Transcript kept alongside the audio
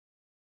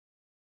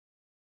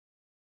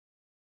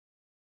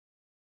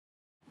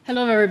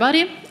Hello,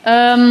 everybody.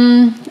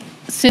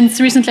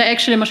 Since recently,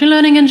 actually a machine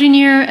learning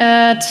engineer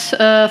at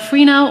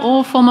FreeNow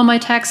or former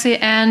MyTaxi,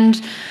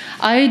 and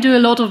I do a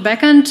lot of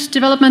backend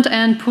development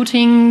and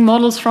putting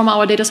models from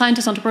our data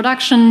scientists onto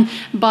production,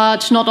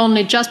 but not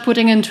only just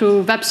putting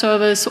into web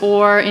service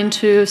or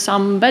into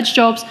some batch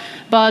jobs,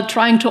 but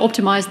trying to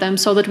optimize them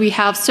so that we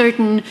have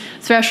certain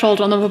threshold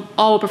on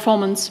our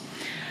performance.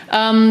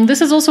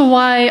 This is also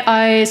why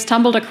I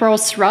stumbled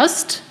across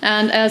Rust,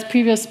 and as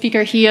previous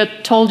speaker here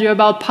told you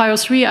about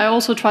Pyo3, I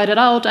also tried it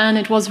out and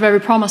it was very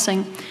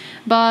promising.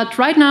 But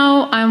right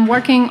now I'm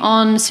working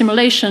on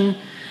simulation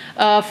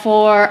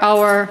for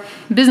our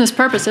business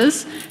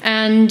purposes,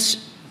 and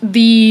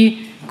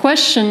the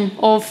question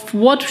of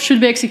what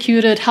should be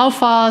executed, how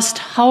fast,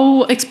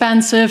 how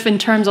expensive in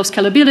terms of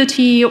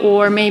scalability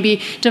or maybe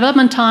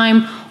development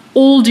time,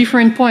 all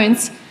different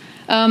points,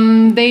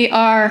 they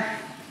are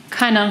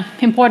kind of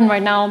important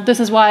right now. This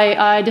is why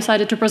I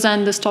decided to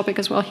present this topic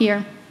as well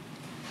here.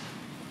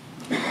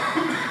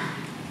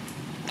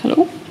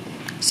 Hello.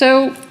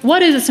 So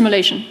what is a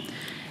simulation?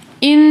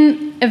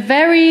 In a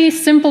very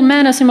simple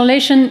manner,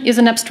 simulation is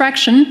an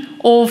abstraction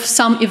of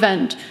some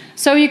event.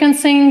 So you can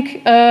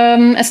think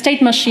a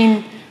state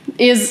machine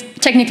is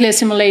technically a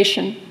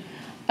simulation.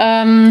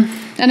 An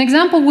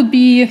example would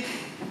be,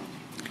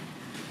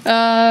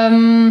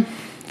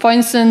 for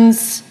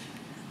instance,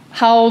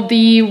 how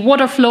the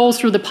water flows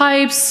through the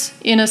pipes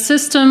in a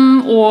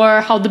system, or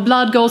how the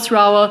blood goes through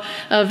our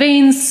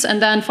veins, and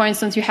then, for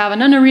instance, you have an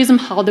aneurysm,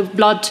 how the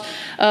blood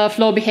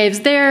flow behaves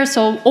there.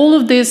 So all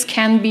of this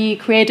can be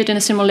created in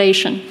a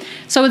simulation.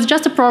 So it's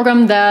just a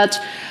program that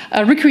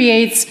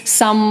recreates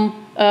some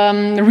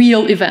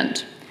real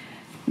event.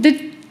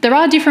 There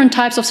are different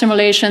types of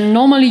simulation.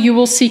 Normally you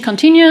will see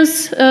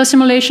continuous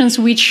simulations,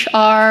 which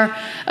are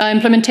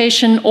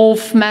implementation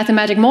of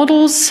mathematic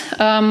models,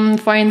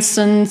 for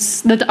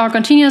instance, that are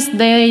continuous.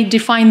 They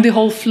define the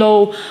whole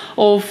flow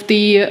of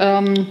the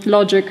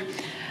logic.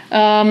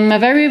 A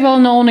very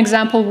well-known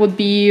example would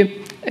be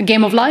a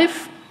game of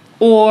life,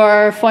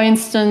 or, for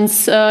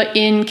instance,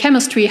 in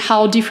chemistry,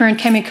 how different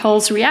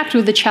chemicals react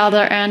with each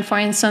other, and, for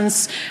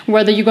instance,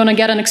 whether you're going to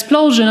get an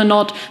explosion or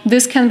not.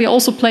 This can be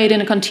also played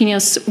in a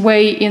continuous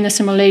way in a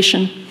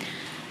simulation.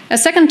 A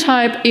second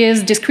type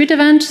is discrete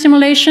event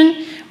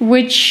simulation,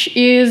 which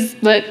is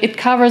it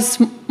covers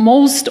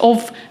most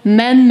of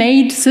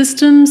man-made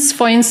systems.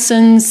 For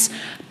instance,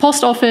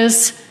 post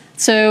office.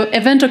 So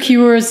event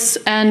occurs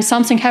and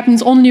something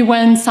happens only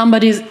when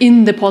somebody is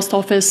in the post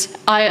office,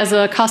 I as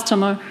a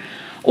customer.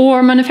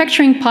 Or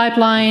manufacturing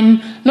pipeline,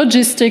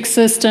 logistics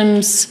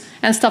systems,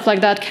 and stuff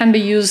like that can be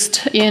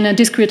used in a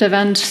discrete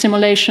event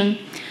simulation.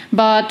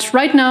 But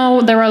right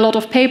now there are a lot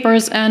of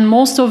papers, and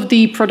most of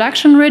the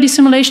production-ready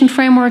simulation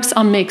frameworks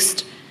are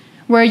mixed,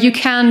 where you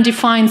can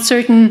define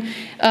certain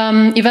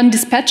event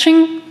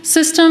dispatching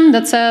system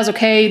that says,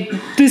 okay,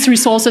 these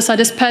resources are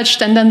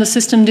dispatched, and then the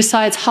system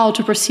decides how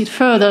to proceed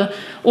further,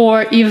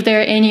 or if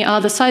there are any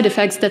other side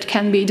effects that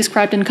can be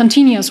described in a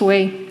continuous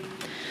way.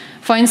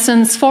 For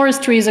instance,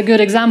 forestry is a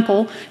good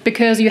example,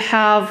 because you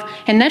have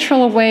a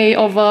natural way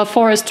of a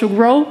forest to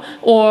grow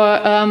or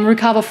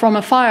recover from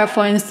a fire,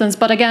 for instance.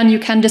 But again, you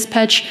can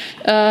dispatch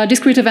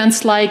discrete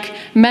events like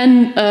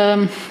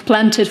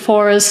man-planted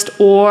forest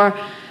or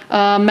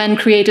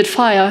man-created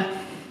fire.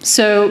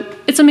 So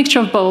it's a mixture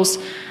of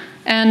both.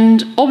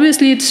 And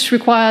obviously, it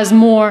requires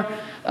more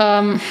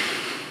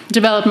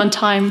development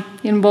time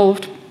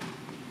involved.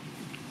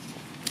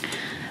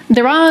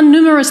 There are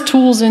numerous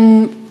tools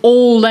in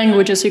all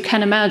languages you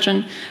can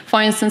imagine. For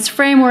instance,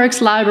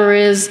 frameworks,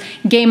 libraries,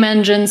 game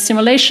engines.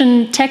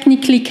 Simulation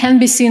technically can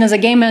be seen as a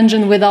game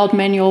engine without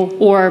manual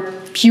or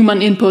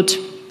human input.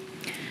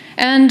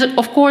 And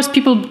of course,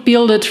 people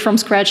build it from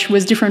scratch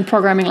with different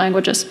programming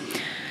languages.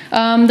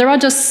 There are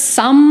just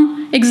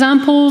some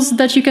examples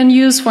that you can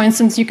use. For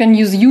instance, you can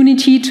use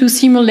Unity to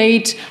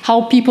simulate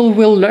how people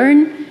will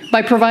learn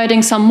by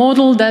providing some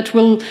model that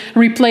will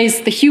replace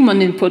the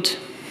human input.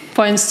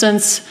 For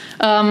instance,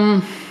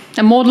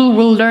 a model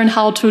will learn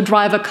how to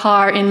drive a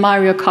car in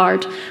Mario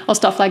Kart or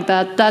stuff like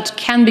that. That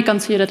can be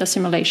considered a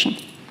simulation.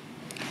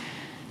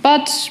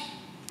 But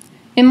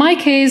in my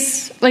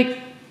case,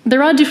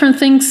 there are different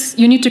things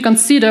you need to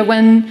consider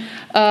when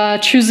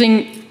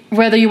choosing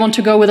whether you want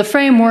to go with a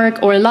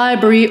framework or a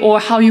library,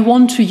 or how you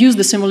want to use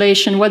the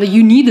simulation, whether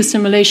you need the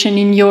simulation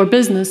in your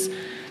business.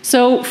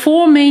 So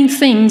 4 main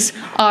things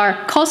are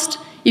cost.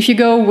 If you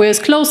go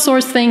with closed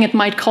source thing, it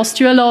might cost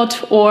you a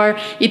lot, or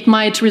it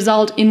might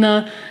result in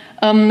a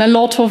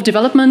lot of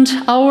development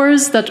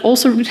hours that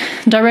also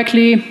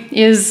directly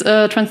is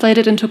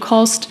translated into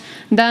cost.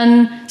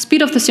 Then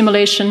speed of the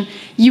simulation.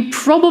 You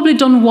probably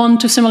don't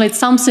want to simulate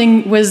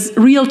something with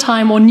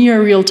real-time or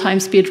near real-time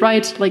speed,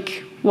 right?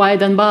 Like, why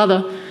then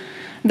bother?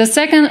 The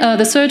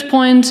third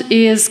point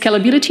is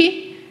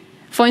scalability.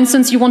 For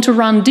instance, you want to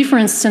run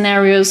different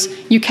scenarios.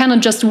 You cannot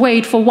just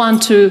wait for one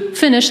to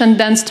finish and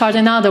then start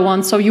another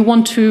one. So you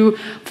want to,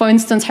 for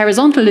instance,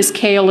 horizontally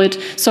scale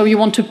it. So you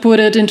want to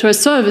put it into a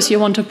service. You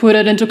want to put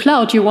it into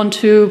cloud. You want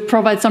to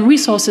provide some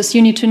resources.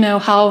 You need to know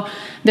how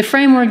the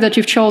framework that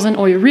you've chosen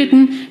or you've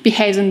written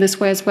behaves in this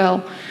way as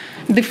well.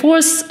 The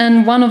fourth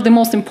and one of the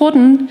most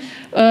important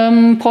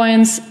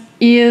points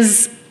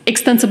is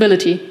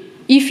extensibility.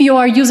 If you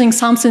are using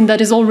something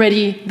that is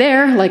already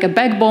there, like a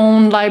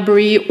backbone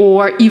library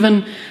or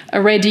even a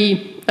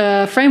ready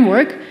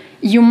framework,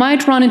 you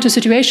might run into a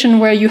situation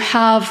where you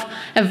have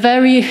a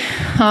very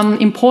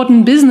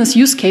important business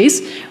use case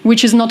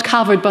which is not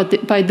covered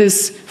by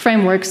this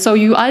framework. So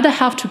you either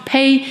have to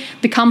pay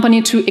the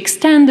company to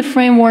extend the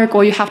framework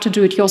or you have to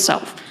do it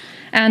yourself.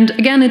 And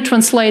again, it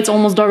translates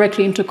almost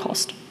directly into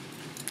cost.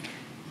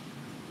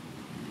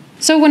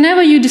 So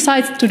whenever you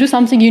decide to do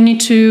something, you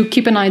need to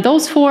keep an eye on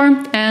those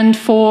four. And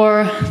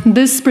for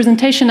this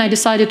presentation, I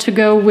decided to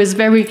go with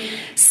very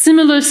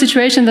similar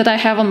situation that I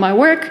have on my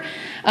work,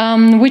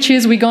 which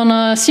is we're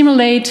gonna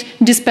simulate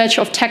dispatch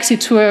of taxi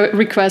to a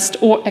request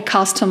or a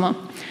customer.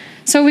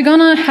 So we're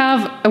gonna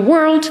have a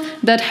world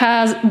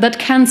that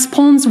can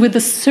spawns with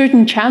a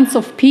certain chance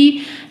of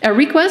P a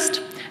request.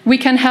 We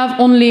can have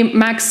only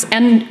max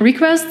n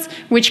requests,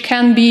 which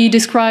can be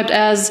described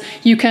as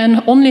you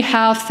can only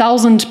have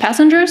 1,000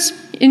 passengers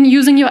in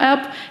using your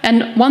app,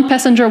 and one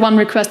passenger, one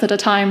request at a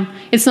time.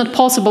 It's not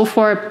possible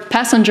for a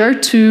passenger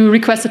to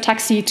request a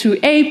taxi to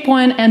A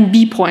point and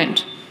B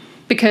point,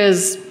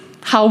 because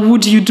how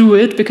would you do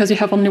it? Because you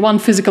have only one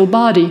physical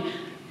body.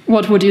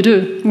 What would you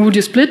do? Would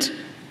you split?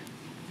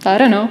 I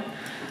don't know.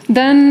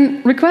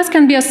 Then requests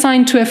can be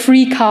assigned to a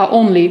free car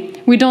only.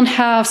 We don't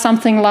have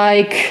something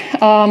like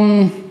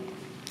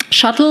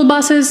shuttle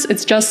buses.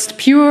 It's just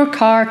pure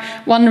car,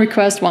 one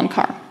request, one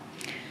car.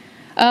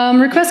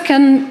 Requests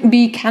can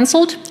be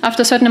cancelled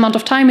after a certain amount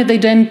of time if they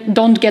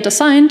don't get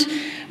assigned,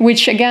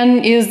 which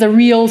again is the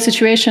real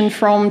situation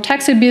from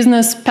taxi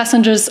business.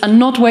 Passengers are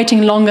not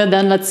waiting longer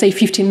than, let's say,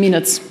 15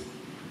 minutes.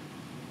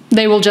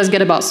 They will just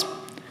get a bus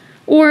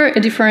or a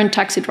different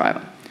taxi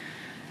driver.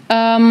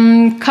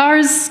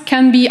 Cars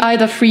can be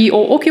either free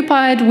or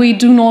occupied. We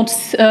do not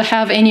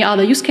have any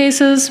other use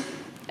cases.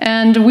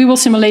 And we will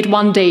simulate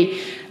 1 day,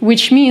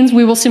 which means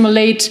we will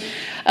simulate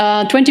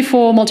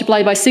 24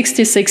 multiplied by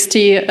 60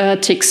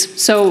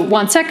 ticks. So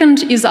 1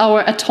 second is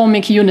our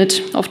atomic unit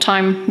of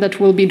time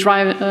that will be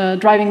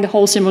driving the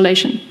whole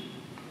simulation.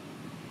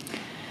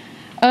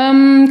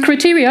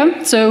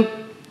 Criteria. So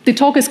the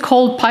talk is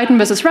called Python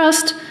versus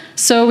Rust.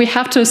 So we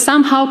have to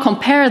somehow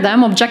compare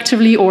them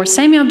objectively or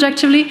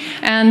semi-objectively,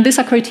 and these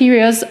are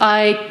criteria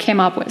I came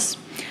up with.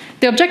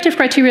 The objective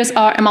criteria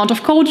are amount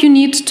of code you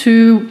need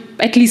to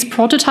at least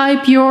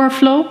prototype your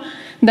flow,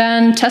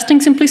 then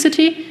testing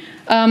simplicity,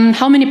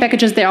 how many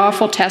packages there are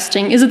for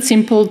testing, is it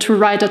simple to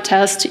write a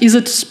test, is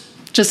it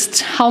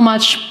just how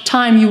much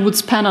time you would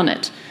spend on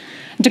it,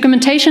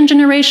 documentation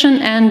generation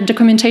and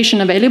documentation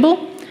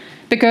available.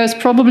 Because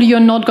probably you're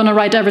not going to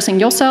write everything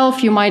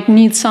yourself, you might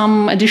need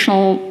some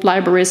additional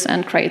libraries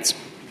and crates.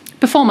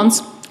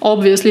 Performance,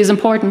 obviously, is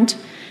important.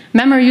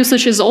 Memory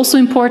usage is also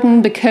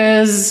important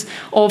because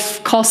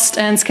of cost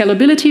and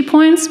scalability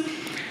points.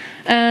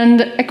 And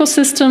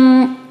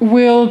ecosystem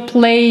will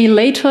play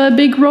later a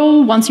big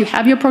role once you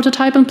have your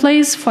prototype in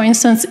place. For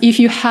instance, if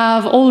you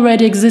have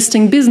already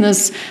existing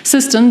business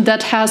system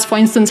that has, for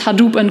instance,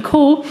 Hadoop and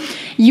Co.,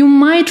 you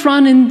might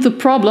run into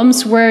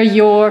problems where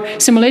your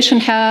simulation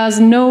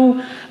has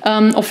no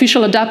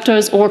official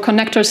adapters or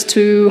connectors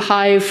to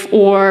Hive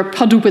or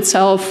Hadoop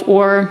itself,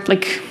 or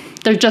like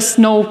there's just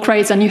no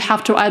crates and you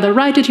have to either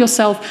write it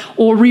yourself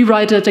or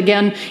rewrite it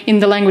again in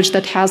the language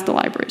that has the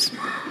libraries.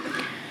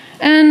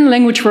 And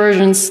language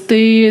versions.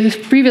 The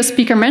previous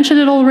speaker mentioned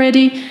it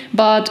already,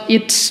 but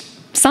it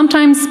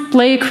sometimes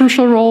plays a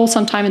crucial role,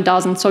 sometimes it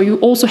doesn't. So you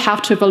also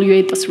have to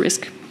evaluate this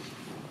risk.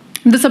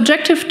 The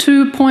subjective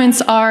 2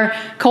 points are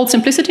code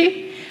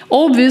simplicity.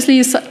 Obviously,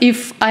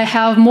 if I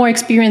have more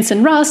experience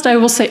in Rust, I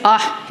will say,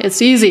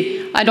 it's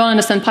easy. I don't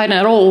understand Python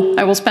at all.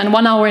 I will spend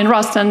 1 hour in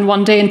Rust and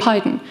 1 day in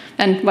Python,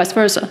 and vice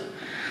versa.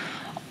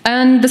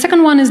 And the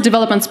second one is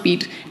development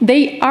speed.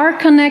 They are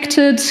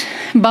connected,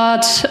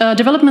 but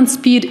development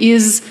speed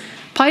is,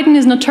 Python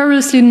is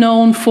notoriously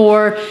known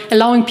for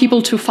allowing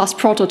people to fast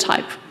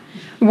prototype.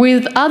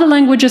 With other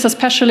languages,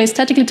 especially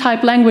statically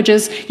typed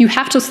languages, you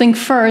have to think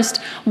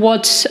first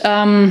what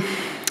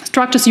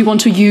structures you want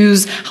to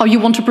use, how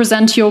you want to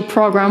present your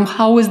program,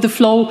 how is the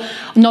flow,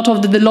 not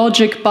of the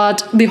logic,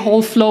 but the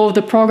whole flow of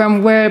the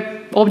program,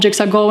 where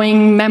objects are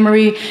going,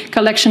 memory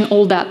collection,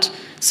 all that.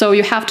 So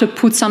you have to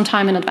put some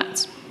time in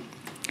advance.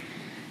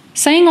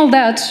 Saying all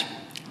that,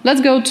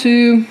 let's go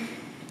to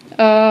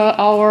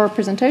our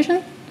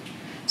presentation.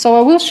 So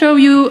I will show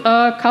you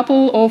a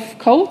couple of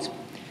codes.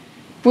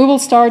 We will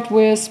start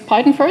with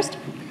Python first.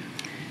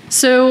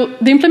 So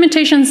the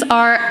implementations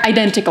are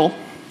identical,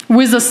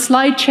 with a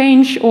slight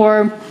change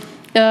or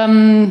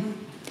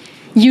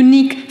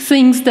unique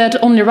things that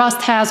only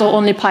Rust has or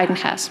only Python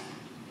has.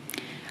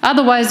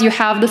 Otherwise, you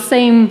have the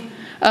same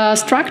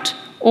struct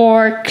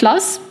or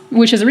class,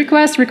 which is a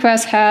request.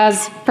 Request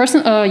has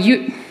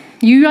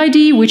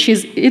UID, which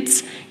is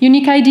its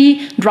unique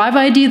ID, driver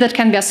ID that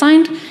can be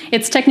assigned.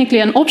 It's technically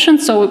an option,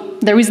 so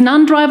there is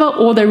none driver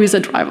or there is a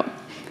driver.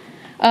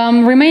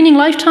 Remaining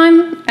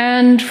lifetime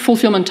and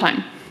fulfillment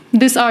time.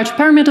 These are two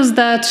parameters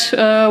that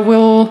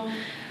will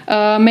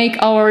make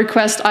our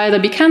request either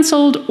be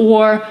cancelled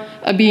or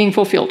being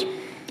fulfilled.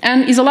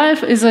 And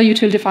isAlive is a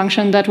utility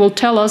function that will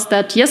tell us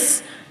that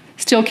yes,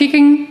 still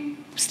kicking,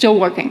 still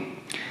working.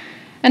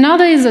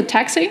 Another is a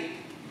taxi,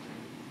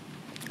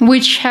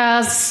 which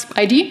has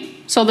ID,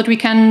 so that we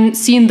can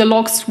see in the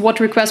logs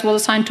what request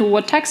was assigned to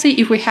what taxi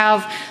if we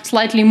have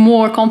slightly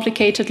more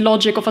complicated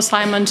logic of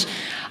assignment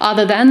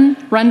other than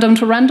random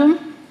to random.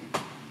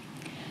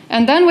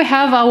 And then we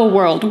have our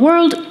world.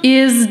 World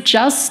is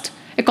just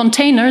a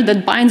container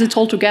that binds it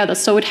all together.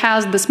 So it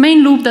has this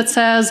main loop that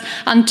says,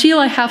 until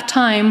I have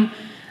time,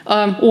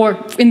 or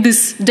in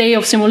this day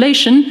of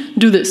simulation,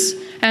 do this.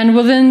 And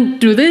within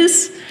do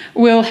this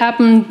will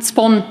happen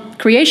spawn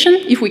creation,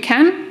 if we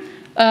can,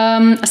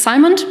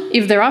 assignment,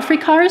 if there are free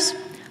cars,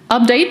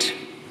 update.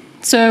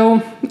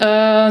 So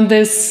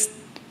this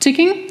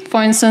ticking,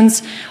 for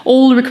instance,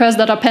 all requests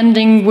that are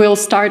pending will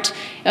start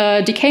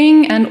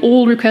decaying, and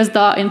all requests that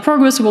are in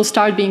progress will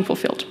start being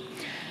fulfilled.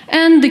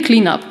 And the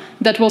cleanup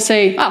that will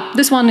say,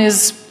 this one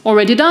is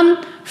already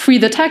done, free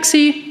the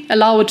taxi,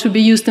 allow it to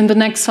be used in the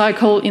next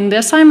cycle in the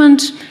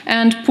assignment,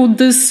 and put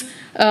this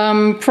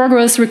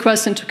progress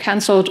request into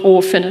cancelled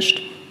or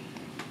finished.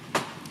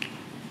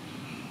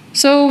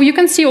 So you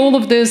can see all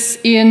of this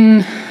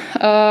in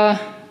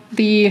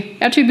the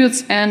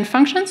attributes and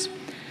functions.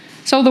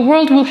 So the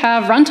world will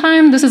have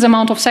runtime. This is the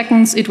amount of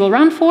seconds it will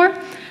run for.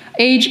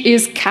 Age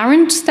is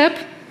current step.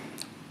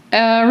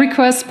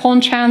 Request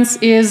spawn chance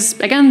is,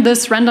 again,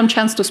 this random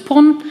chance to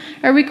spawn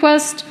a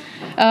request.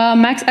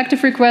 Max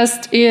active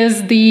request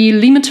is the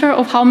limiter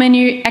of how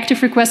many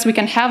active requests we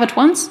can have at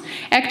once.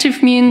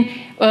 Active mean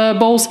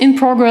both in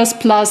progress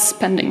plus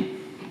pending.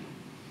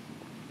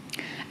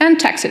 And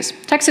taxes.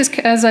 Taxes,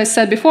 as I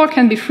said before,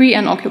 can be free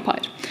and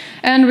occupied.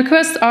 And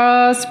requests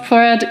are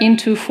spread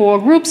into 4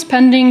 groups: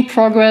 pending,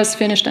 progress,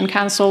 finished, and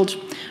cancelled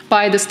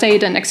by the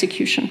state and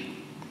execution.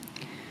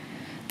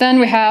 Then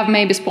we have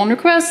maybe spawn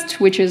request,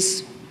 which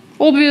is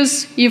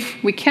obvious.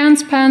 If we can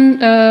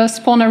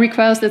spawn a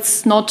request,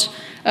 it's not,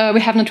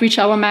 we have not reached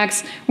our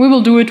max, we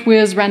will do it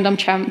with random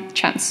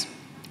chance.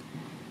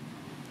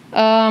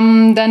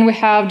 Then we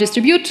have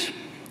distribute.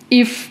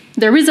 If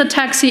there is a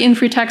taxi in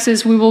free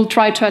taxis, we will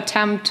try to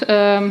attempt,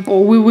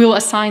 or we will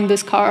assign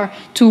this car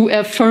to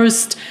a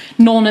first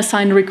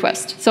non-assigned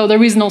request. So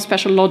there is no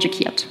special logic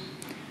yet.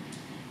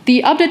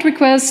 The update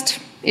request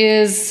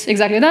is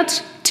exactly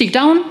that, tick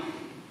down,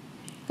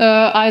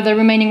 either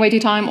remaining waiting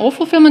time or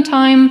fulfillment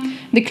time.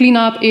 The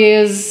cleanup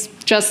is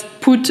just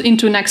put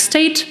into next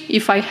state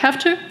if I have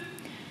to.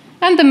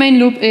 And the main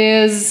loop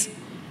is,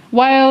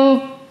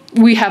 while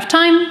we have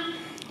time,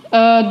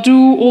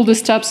 do all the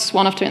steps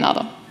one after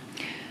another.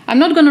 I'm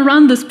not going to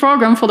run this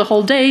program for the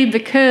whole day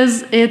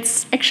because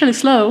it's actually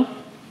slow.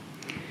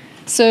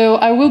 So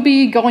I will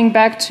be going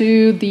back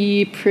to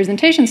the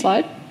presentation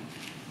slide.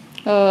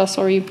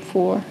 Sorry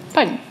for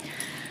Python.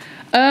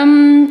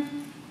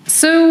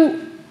 So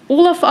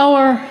all of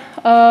our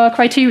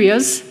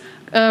criterias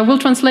will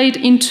translate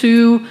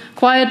into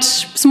quite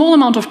small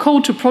amount of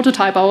code to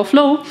prototype our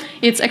flow.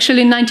 It's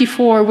actually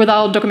 94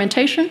 without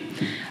documentation.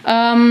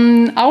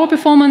 Our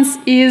performance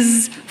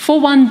is for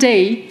one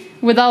day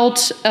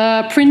without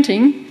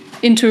printing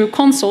into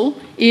console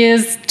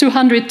is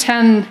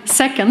 210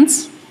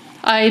 seconds.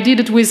 I did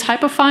it with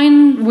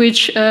Hyperfine,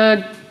 which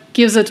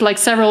gives it like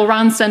several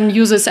runs and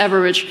uses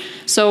average.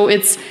 So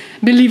it's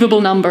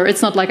believable number.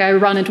 It's not like I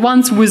run it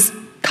once with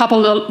a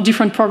couple of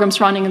different programs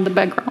running in the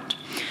background.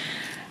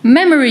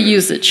 Memory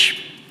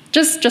usage.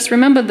 Just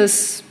remember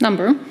this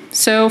number.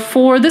 So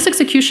for this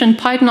execution,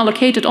 Python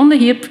allocated on the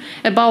heap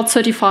about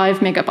 35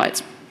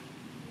 megabytes.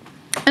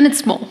 And it's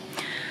small.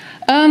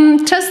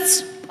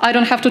 Tests, I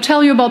don't have to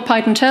tell you about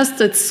Python tests.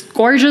 It's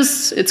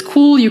gorgeous, it's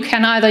cool. You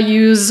can either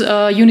use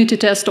unity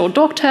test or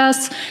doc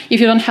tests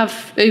if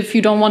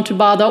you don't want to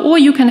bother, or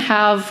you can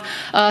have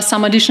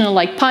some additional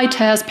like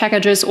PyTest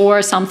packages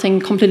or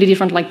something completely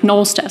different like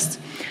nose tests.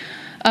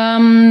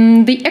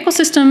 The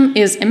ecosystem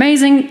is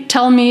amazing.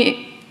 Tell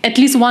me at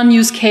least one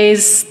use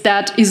case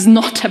that is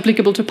not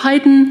applicable to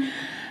Python.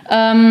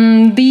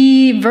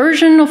 The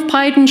version of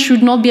Python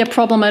should not be a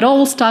problem at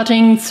all,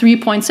 starting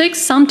 3.6.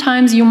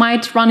 Sometimes you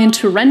might run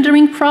into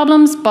rendering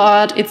problems,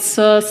 but it's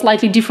a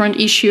slightly different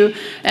issue,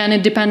 and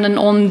it depends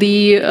on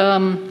the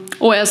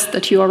OS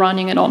that you are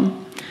running it on.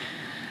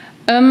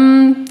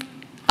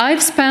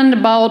 I've spent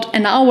about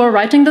an hour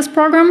writing this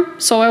program,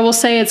 so I will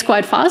say it's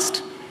quite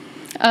fast.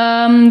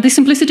 The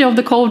simplicity of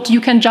the code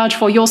you can judge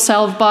for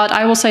yourself, but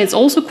I will say it's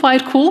also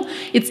quite cool.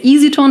 It's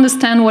easy to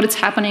understand what is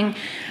happening,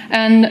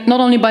 and not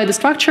only by the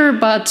structure,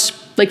 but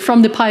like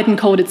from the Python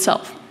code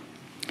itself.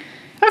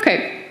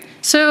 Okay,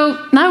 so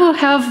now we'll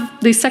have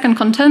the second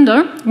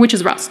contender, which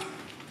is Rust.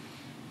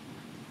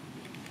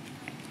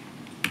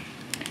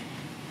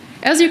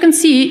 As you can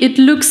see, it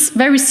looks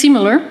very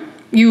similar.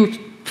 You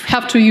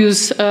have to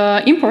use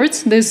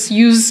imports. This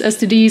use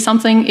std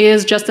something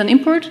is just an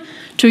import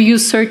to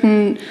use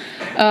certain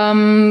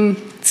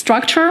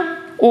structure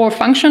or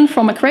function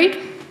from a crate.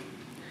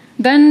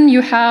 Then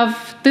you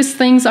have, these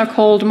things are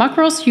called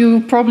macros.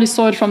 You probably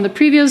saw it from the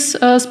previous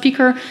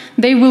speaker.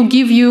 They will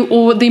give you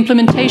the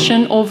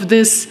implementation of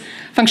this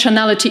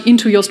functionality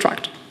into your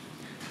struct.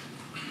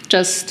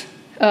 Just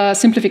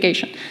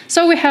simplification.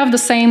 So we have the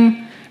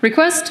same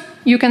request.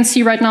 You can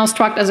see right now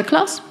struct as a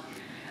class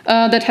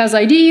that has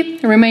ID,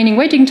 remaining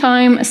waiting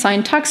time,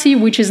 assigned taxi,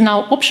 which is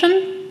now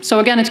option. So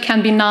again, it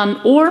can be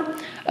none or,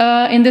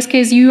 in this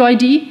case,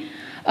 UID,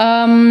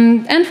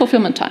 and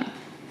fulfillment time.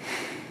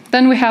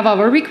 Then we have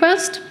our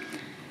request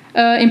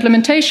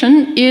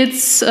implementation.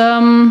 It's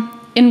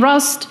in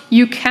Rust,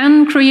 you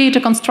can create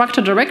a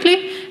constructor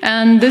directly,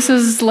 and this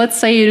is, let's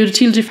say, a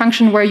utility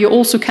function where you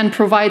also can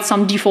provide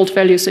some default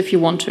values if you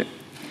want to.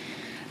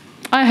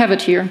 I have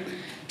it here.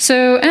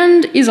 So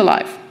end is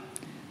alive.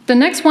 The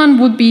next one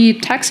would be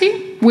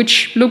taxi,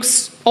 which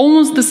looks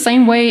almost the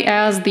same way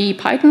as the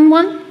Python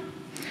one,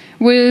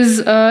 with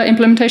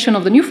implementation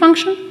of the new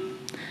function.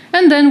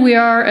 And then we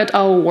are at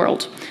our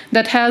world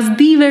that has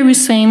the very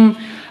same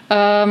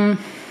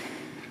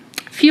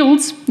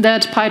fields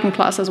that Python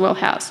class as well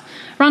has.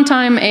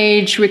 Runtime,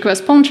 age,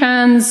 request pawn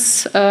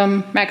chance,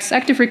 max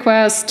active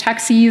request,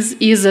 taxis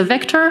is a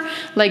vector,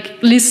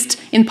 like list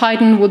in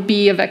Python would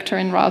be a vector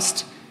in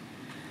Rust.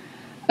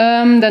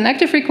 Then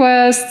active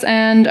requests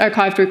and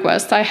archived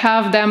requests. I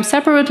have them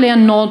separately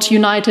and not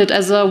united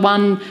as a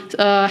one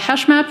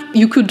hash map.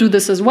 You could do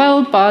this as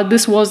well, but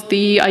this was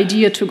the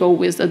idea to go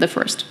with the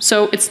first.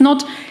 So it's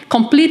not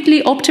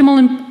completely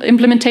optimal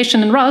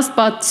implementation in Rust,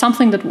 but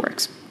something that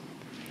works.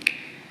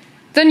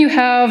 Then you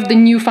have the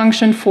new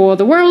function for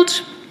the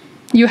world.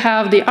 You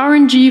have the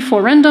RNG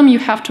for random. You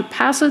have to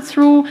pass it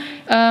through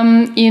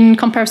in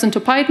comparison to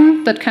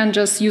Python that can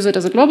just use it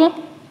as a global.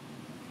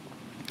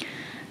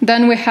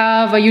 Then we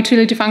have a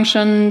utility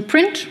function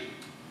print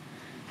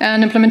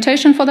and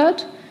implementation for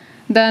that.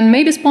 Then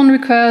maybe spawn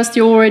request,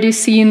 you already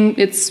seen,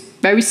 it's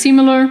very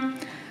similar.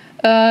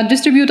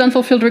 Distribute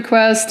unfulfilled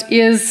request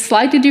is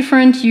slightly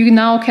different. You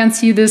now can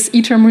see this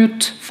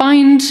itermute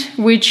find,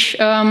 which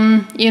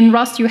in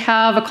Rust you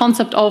have a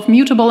concept of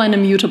mutable and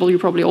immutable. You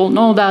probably all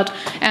know that.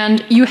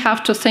 And you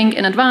have to think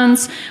in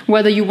advance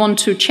whether you want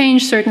to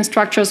change certain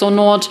structures or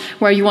not,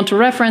 where you want to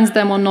reference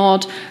them or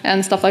not,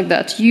 and stuff like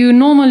that. You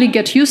normally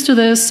get used to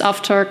this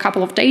after a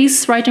couple of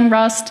days writing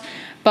Rust,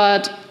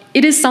 but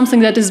it is something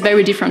that is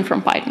very different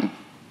from Python,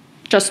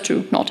 just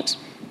to notice.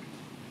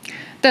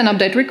 Then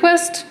update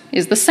request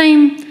is the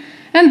same.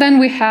 And then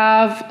we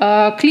have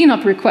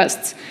cleanup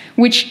requests,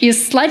 which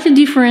is slightly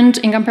different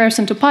in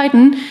comparison to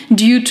Python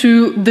due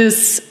to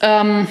this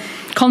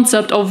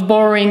concept of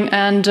borrowing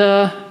and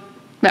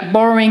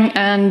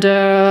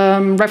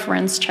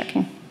reference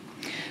checking.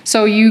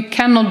 So you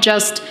cannot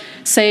just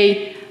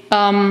say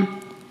an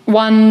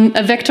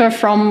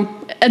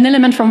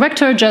element from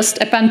vector just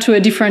append to a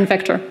different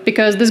vector,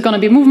 because there's going to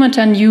be movement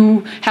and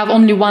you have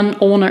only one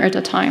owner at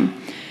a time.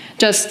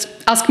 Just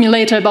ask me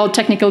later about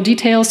technical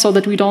details so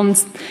that we don't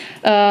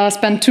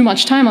spend too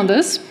much time on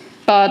this,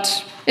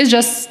 but it's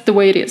just the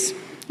way it is.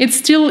 It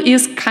still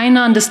is kind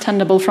of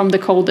understandable from the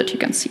code that you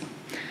can see.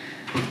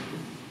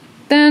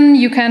 Then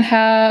you can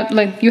have,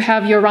 you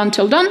have your run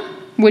till done,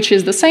 which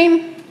is the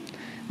same.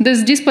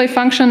 This display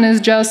function is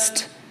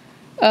just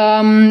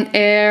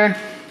a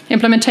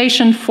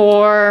implementation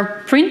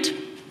for print.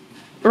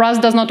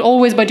 Rust does not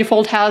always by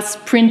default has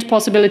print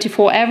possibility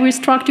for every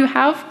struct you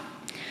have.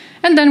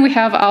 And then we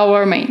have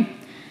our main.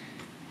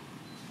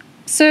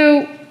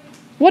 So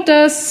what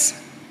does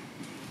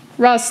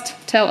Rust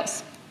tell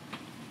us?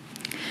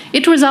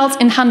 It results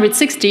in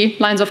 160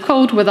 lines of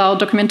code without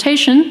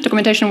documentation.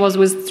 Documentation was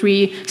with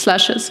 3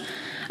 slashes.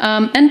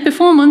 And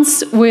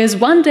performance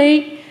with 1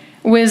 day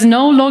with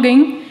no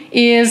logging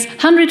is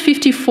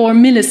 154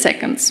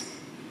 milliseconds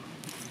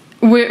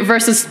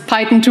versus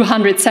Python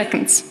 200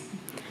 seconds.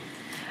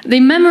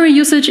 The memory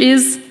usage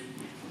is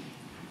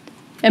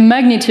a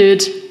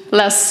magnitude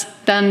less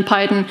than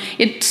Python.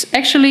 It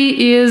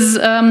actually is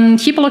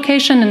heap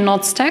allocation and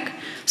not stack.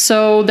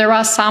 So there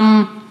are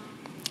some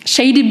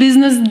shady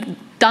business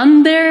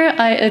done there,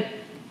 I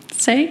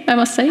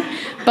must say.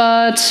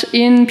 But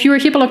in pure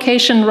heap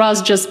allocation,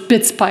 Rust just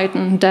beats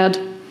Python dead.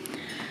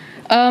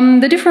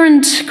 The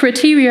different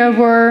criteria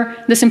were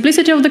the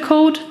simplicity of the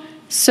code.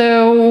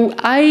 So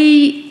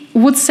I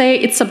would say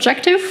it's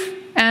subjective,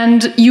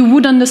 and you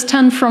would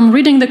understand from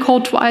reading the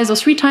code twice or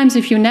 3 times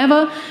if you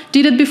never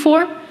did it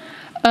before.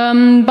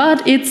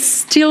 But it's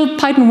still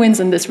Python wins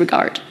in this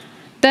regard.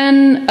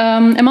 Then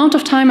amount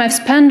of time I've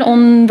spent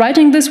on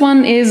writing this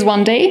one is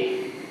 1 day,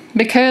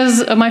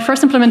 because my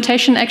first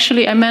implementation,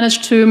 actually, I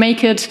managed to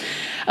make it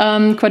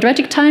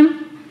quadratic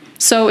time,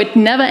 so it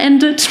never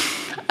ended.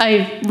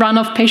 I ran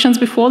off patience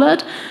before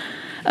that.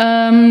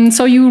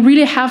 So you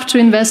really have to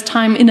invest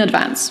time in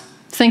advance,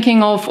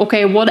 thinking of,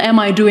 okay, what am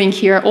I doing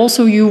here?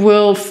 Also, you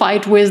will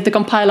fight with the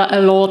compiler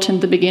a lot in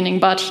the beginning,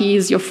 but he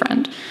is your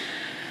friend.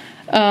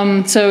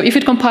 So if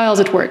it compiles,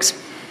 it works.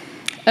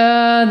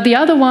 The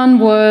other one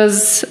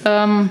was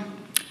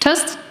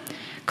test.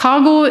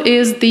 Cargo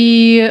is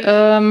the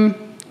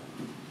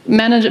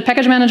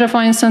package manager,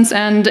 for instance,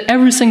 and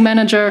everything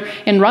manager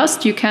in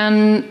Rust. You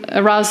can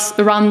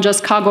run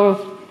just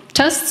cargo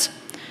tests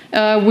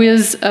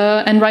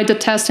and write the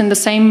test in the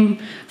same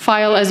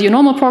file as your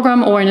normal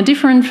program or in a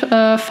different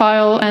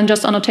file, and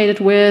just annotate it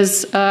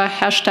with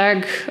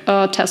hashtag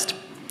test,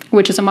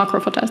 which is a macro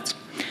for tests.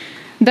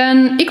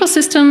 Then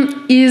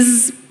ecosystem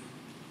is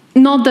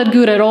not that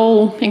good at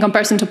all in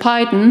comparison to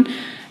Python.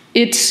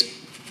 It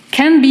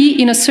can be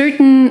in a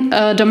certain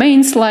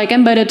domains like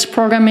embedded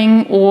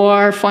programming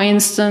or, for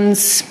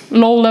instance,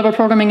 low-level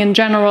programming in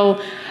general.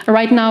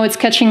 Right now it's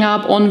catching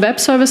up on web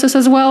services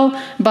as well,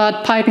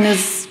 but Python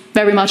is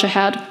very much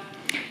ahead.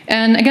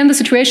 And again, the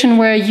situation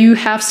where you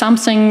have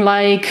something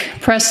like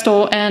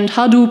Presto and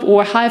Hadoop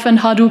or Hive and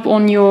Hadoop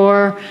on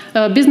your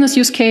business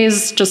use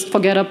case, just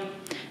forget it.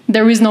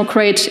 There is no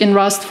crate in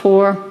Rust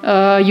for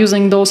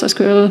using those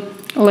SQL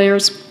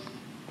layers.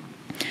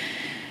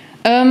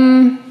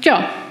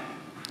 Yeah.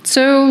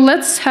 So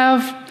let's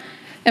have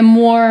a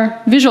more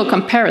visual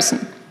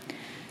comparison.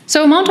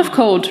 So amount of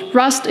code.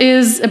 Rust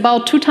is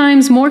about 2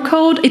 times more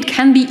code. It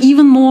can be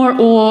even more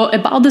or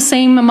about the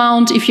same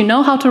amount if you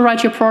know how to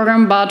write your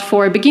program, but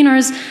for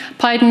beginners,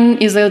 Python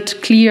is a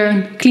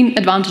clean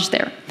advantage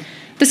there.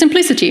 The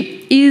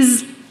simplicity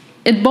is,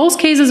 in both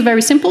cases,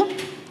 very simple.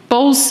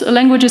 Both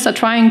languages are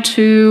trying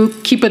to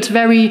keep it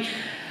very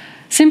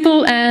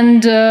simple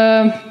and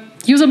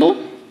usable.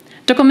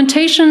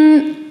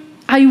 Documentation,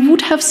 I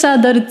would have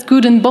said that it's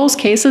good in both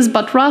cases,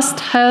 but Rust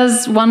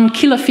has one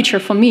killer feature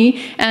for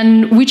me,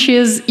 and which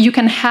is you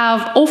can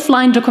have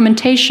offline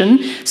documentation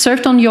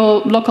served on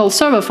your local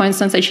server, for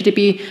instance,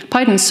 HTTP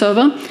Python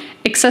server,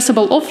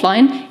 accessible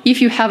offline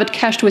if you have it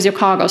cached with your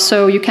cargo.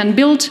 So you can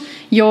build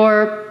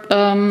your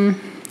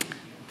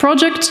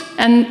project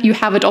and you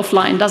have it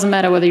offline. Doesn't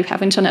matter whether you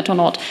have internet or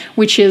not,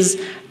 which is,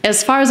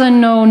 as far as I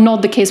know,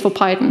 not the case for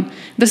Python.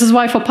 This is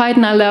why for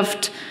Python I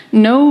left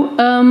no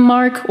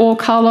mark or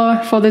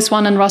color for this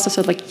one, and Rust I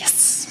said like,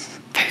 yes,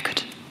 very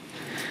good.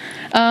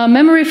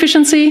 Memory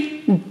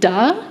efficiency,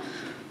 duh.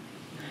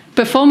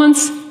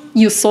 Performance,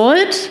 you saw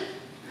it.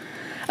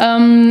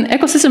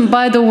 Ecosystem,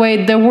 by the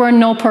way, there were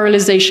no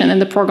parallelization in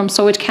the program,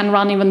 so it can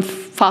run even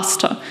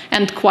faster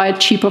and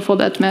quite cheaper for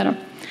that matter.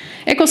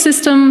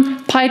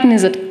 Ecosystem, Python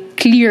is a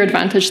clear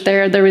advantage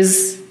there. There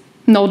is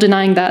no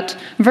denying that.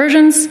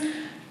 Versions,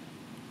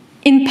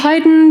 in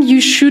Python,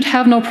 you should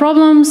have no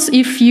problems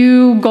if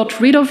you got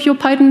rid of your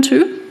Python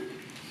 2,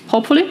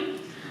 hopefully.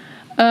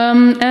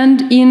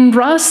 And in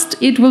Rust,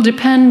 it will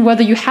depend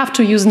whether you have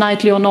to use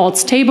nightly or not.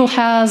 Stable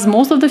has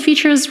most of the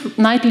features.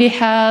 Nightly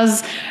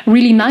has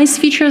really nice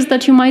features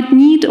that you might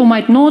need or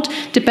might not,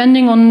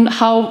 depending on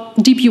how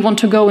deep you want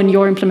to go in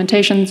your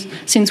implementations,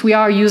 since we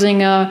are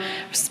using a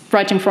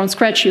writing from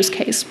scratch use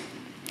case.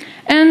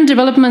 And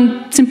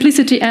development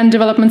simplicity and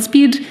development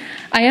speed.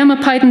 I am a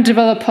Python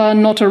developer,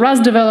 not a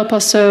Rust developer,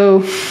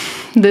 so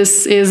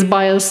this is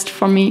biased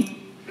for me.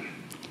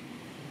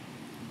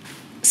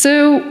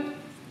 So,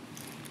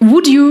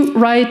 would you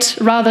write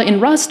rather in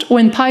Rust or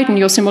in Python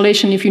your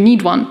simulation if you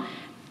need one?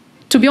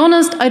 To be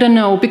honest, I don't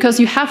know, because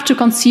you have to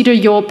consider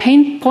your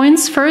pain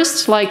points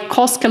first, like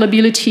cost,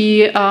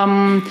 scalability,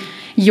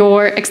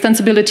 your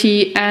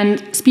extensibility,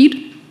 and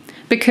speed.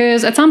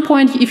 Because at some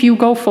point, if you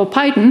go for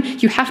Python,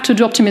 you have to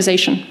do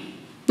optimization.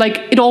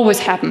 Like, it always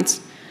happens.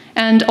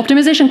 And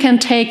optimization can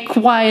take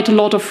quite a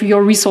lot of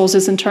your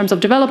resources in terms of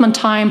development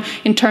time,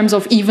 in terms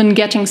of even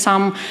getting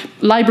some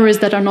libraries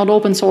that are not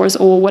open source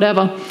or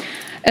whatever.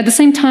 At the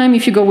same time,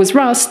 if you go with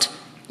Rust,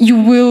 you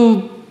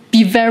will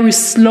be very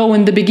slow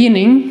in the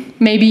beginning,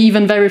 maybe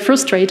even very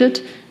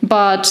frustrated,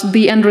 but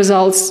the end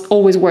result's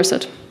always worth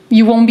it.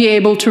 You won't be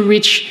able to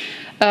reach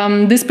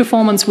this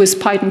performance with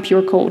Python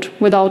pure code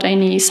without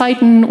any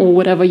Cython or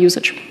whatever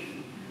usage.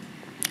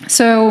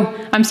 So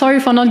I'm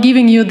sorry for not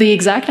giving you the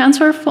exact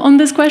answer on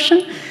this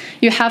question.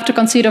 You have to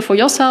consider for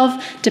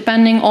yourself,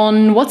 depending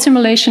on what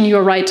simulation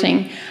you're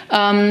writing,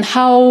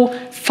 how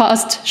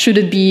fast should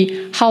it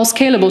be, how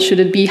scalable should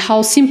it be,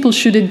 how simple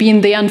should it be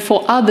in the end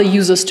for other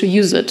users to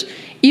use it.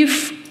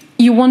 If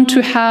you want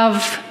to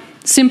have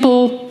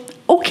simple,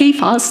 okay,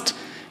 fast,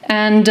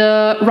 and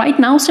right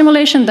now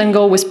simulation, then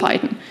go with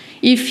Python.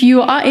 If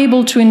you are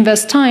able to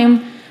invest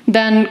time,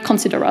 then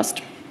consider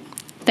Rust.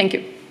 Thank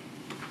you.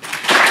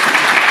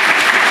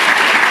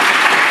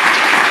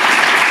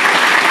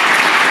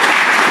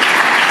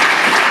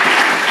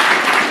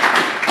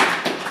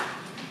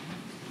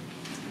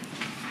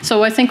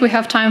 So I think we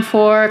have time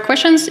for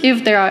questions,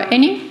 if there are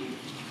any.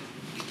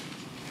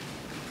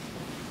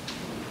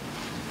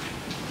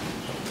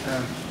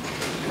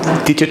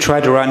 Did you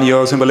try to run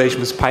your simulation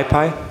with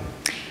PyPy?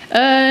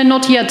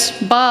 Not yet,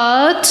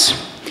 but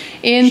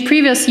in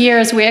previous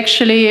years we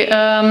actually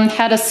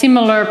had a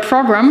similar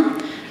program,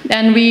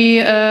 and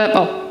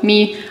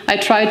I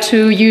tried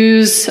to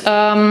use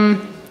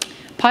Pyo3,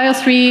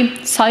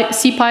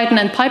 CPython,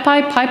 and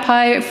PyPy.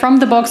 PyPy from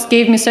the box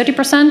gave me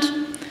 30%.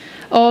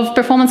 of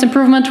performance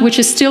improvement, which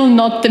is still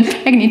not the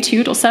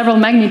magnitude or several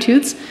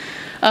magnitudes.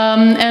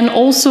 And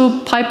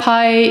also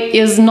PyPy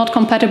is not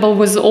compatible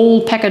with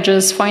all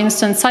packages. For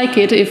instance,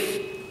 scikit,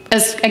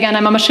 again,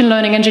 I'm a machine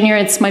learning engineer,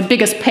 it's my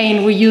biggest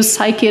pain. We use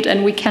scikit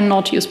and we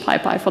cannot use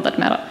PyPy for that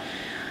matter.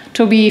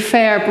 To be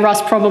fair,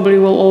 Rust probably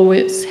will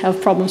always have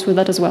problems with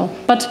that as well.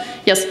 But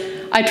yes,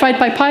 I tried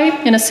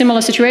PyPy in a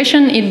similar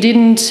situation. It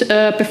didn't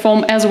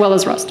perform as well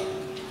as Rust.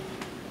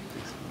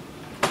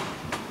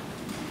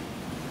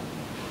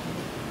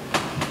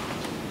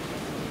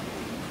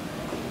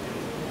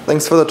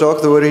 Thanks for the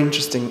talk, they were very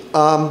interesting.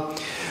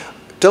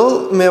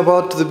 Tell me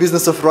about the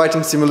business of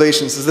writing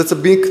simulations. Is that a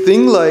big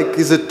thing? Like,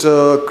 is it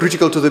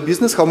critical to the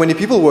business? How many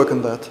people work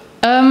on that?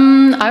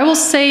 I will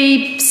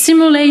say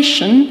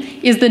simulation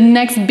is the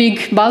next big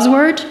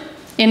buzzword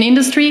in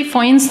industry.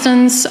 For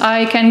instance,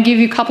 I can give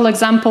you a couple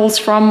examples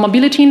from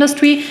mobility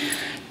industry.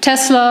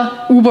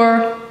 Tesla,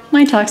 Uber,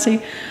 my taxi.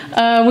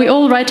 We're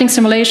all writing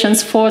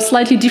simulations for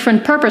slightly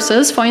different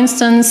purposes. For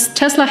instance,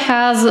 Tesla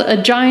has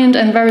a giant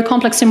and very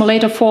complex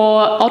simulator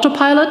for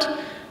autopilot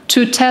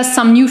to test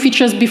some new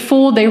features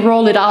before they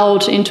roll it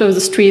out into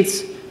the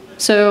streets.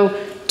 So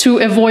to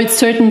avoid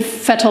certain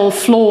fatal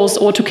flaws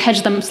or to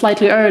catch them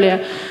slightly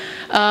earlier.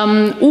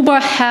 Uber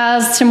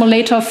has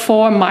simulator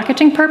for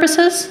marketing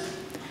purposes.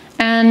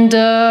 And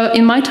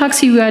in my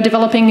taxi, we are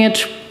developing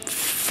it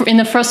in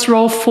the first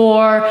row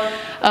for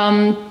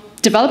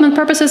development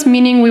purposes,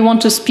 meaning we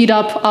want to speed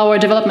up our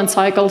development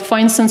cycle. For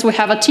instance, we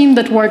have a team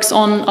that works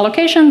on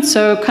allocation,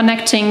 so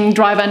connecting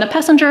driver and a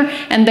passenger,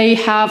 and they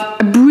have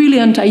a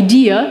brilliant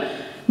idea,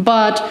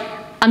 but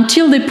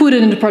until they put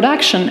it into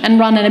production and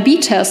run an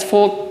A/B test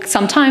for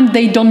some time,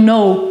 they don't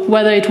know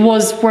whether it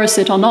was worth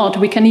it or not.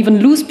 We can even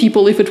lose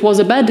people if it was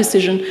a bad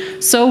decision.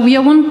 So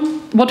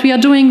what we are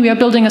doing, we are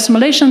building a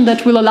simulation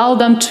that will allow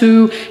them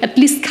to at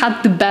least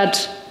cut the bad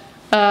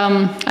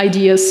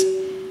ideas.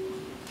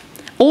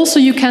 Also,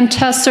 you can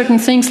test certain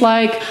things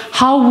like,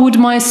 how would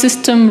my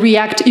system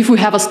react if we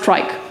have a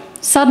strike?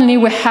 Suddenly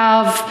we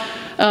have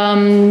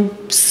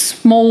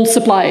small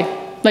supply.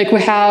 Like we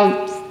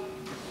have,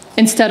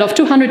 instead of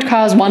 200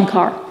 cars, 1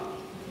 car.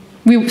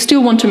 We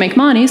still want to make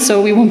money,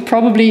 so we will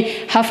probably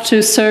have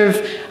to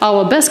serve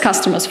our best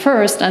customers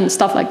first and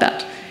stuff like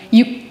that.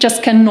 You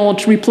just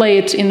cannot replay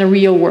it in the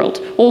real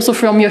world. Also,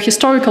 from your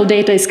historical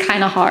data, it's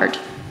kind of hard,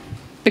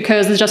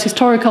 because it's just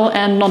historical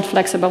and not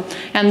flexible.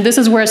 And this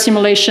is where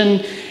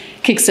simulation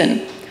kicks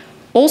in.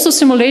 Also,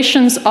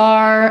 simulations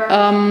are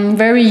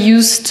very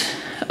used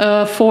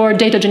for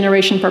data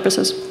generation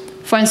purposes.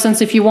 For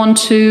instance, if you want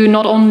to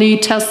not only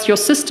test your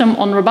system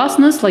on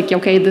robustness, like,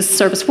 okay, this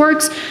service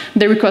works,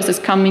 the request is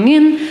coming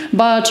in,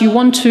 but you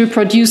want to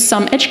produce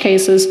some edge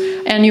cases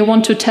and you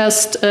want to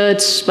test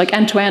it like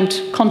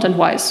end-to-end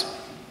content-wise,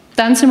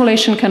 then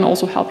simulation can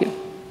also help you.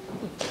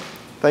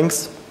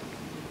 Thanks.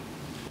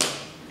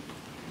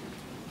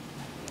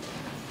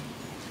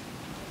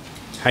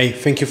 Hi,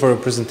 thank you for your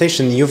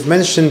presentation. You've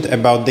mentioned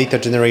about data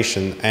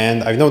generation,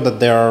 and I know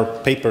that there are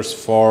papers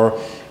for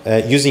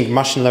using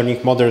machine learning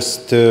models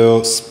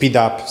to speed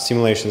up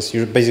simulations.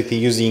 You're basically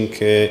using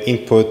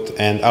input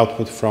and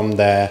output from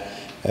the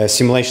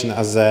simulation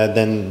as a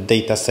then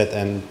data set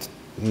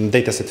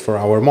for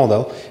our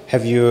model.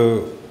 Have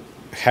you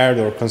heard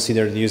or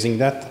considered using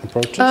that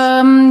approach?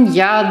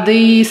 Yeah,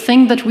 the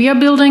thing that we are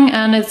building,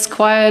 and it's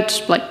quite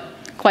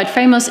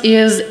famous,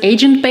 is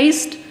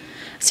agent-based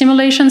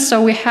simulations.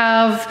 So we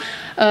have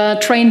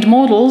trained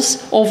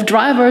models of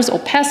drivers or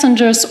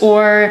passengers,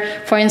 or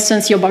for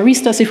instance your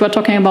baristas if we're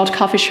talking about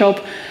coffee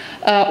shop,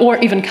 or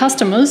even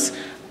customers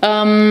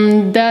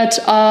that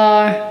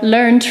are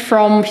learned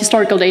from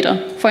historical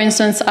data. For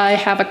instance, I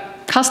have a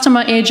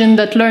customer agent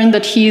that learned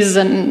that he's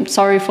an,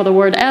 sorry for the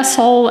word,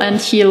 asshole, and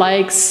he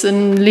likes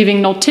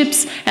leaving no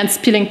tips and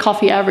spilling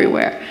coffee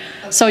everywhere.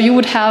 So you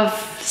would have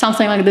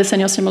something like this in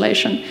your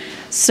simulation.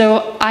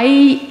 So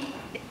I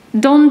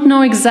don't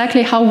know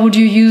exactly how would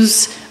you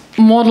use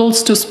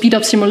models to speed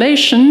up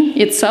simulation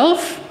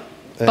itself,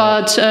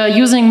 but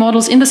using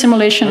models in the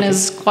simulation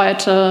is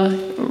quite a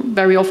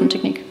very often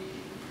technique.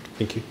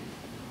 Thank you.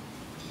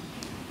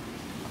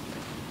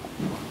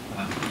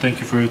 Thank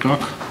you for your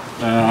talk.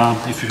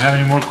 If you have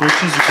any more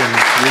questions, you can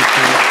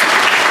wait.